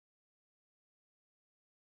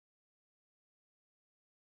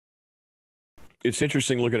It's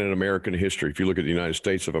interesting looking at American history, if you look at the United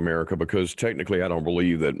States of America, because technically I don't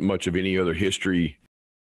believe that much of any other history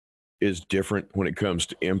is different when it comes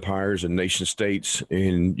to empires and nation states,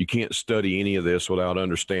 and you can't study any of this without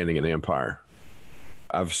understanding an empire.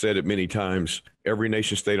 I've said it many times, every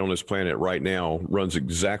nation state on this planet right now runs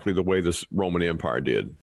exactly the way this Roman Empire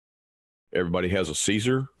did. Everybody has a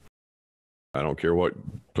Caesar. I don't care what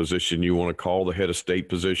position you want to call the head of state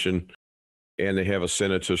position, and they have a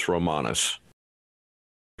Senatus Romanus.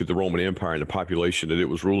 Look at the Roman Empire and the population that it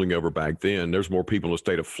was ruling over back then. There's more people in the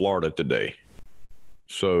state of Florida today.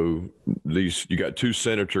 So you got two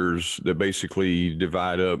senators that basically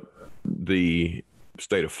divide up the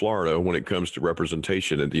state of Florida when it comes to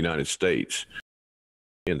representation in the United States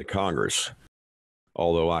in the Congress.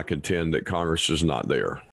 Although I contend that Congress is not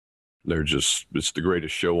there. It's the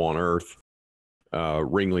greatest show on earth.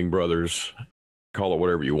 Ringling Brothers, call it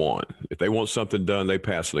whatever you want. If they want something done, they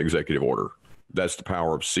pass an executive order. That's the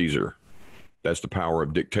power of Caesar. That's the power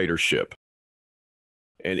of dictatorship.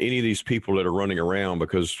 And any of these people that are running around,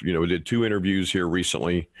 because, we did 2 interviews here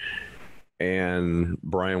recently, and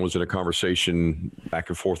Brian was in a conversation back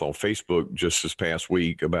and forth on Facebook just this past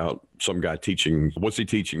week about some guy teaching. What's he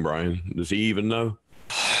teaching, Brian? Does he even know?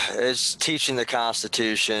 It's teaching the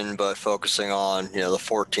Constitution, but focusing on, the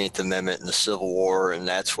 14th Amendment and the Civil War, and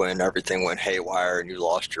that's when everything went haywire and you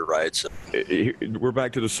lost your rights. We're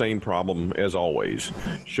back to the same problem as always.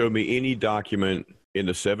 Show me any document in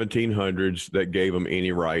the 1700s that gave them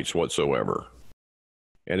any rights whatsoever.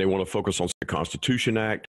 And they want to focus on the Constitution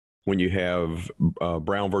Act. When you have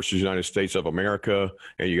Brown versus United States of America,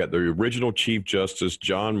 and you got the original Chief Justice,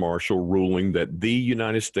 John Marshall, ruling that the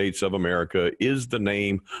United States of America is the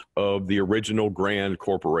name of the original Grand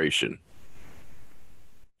Corporation.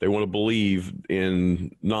 They want to believe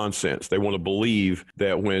in nonsense. They want to believe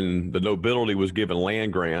that when the nobility was given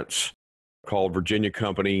land grants called Virginia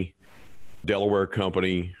Company, Delaware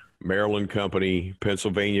Company, Maryland Company,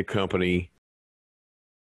 Pennsylvania Company,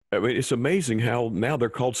 I mean, it's amazing how now they're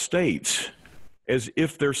called states, as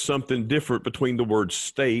if there's something different between the word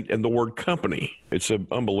state and the word company. It's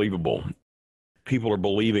unbelievable. People are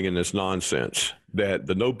believing in this nonsense that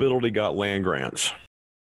the nobility got land grants,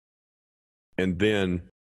 and then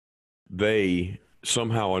they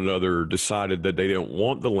somehow or another decided that they didn't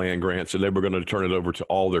want the land grants and they were going to turn it over to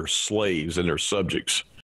all their slaves and their subjects.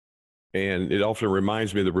 And it often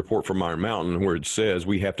reminds me of the report from Iron Mountain where it says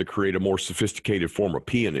we have to create a more sophisticated form of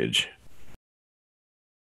peonage.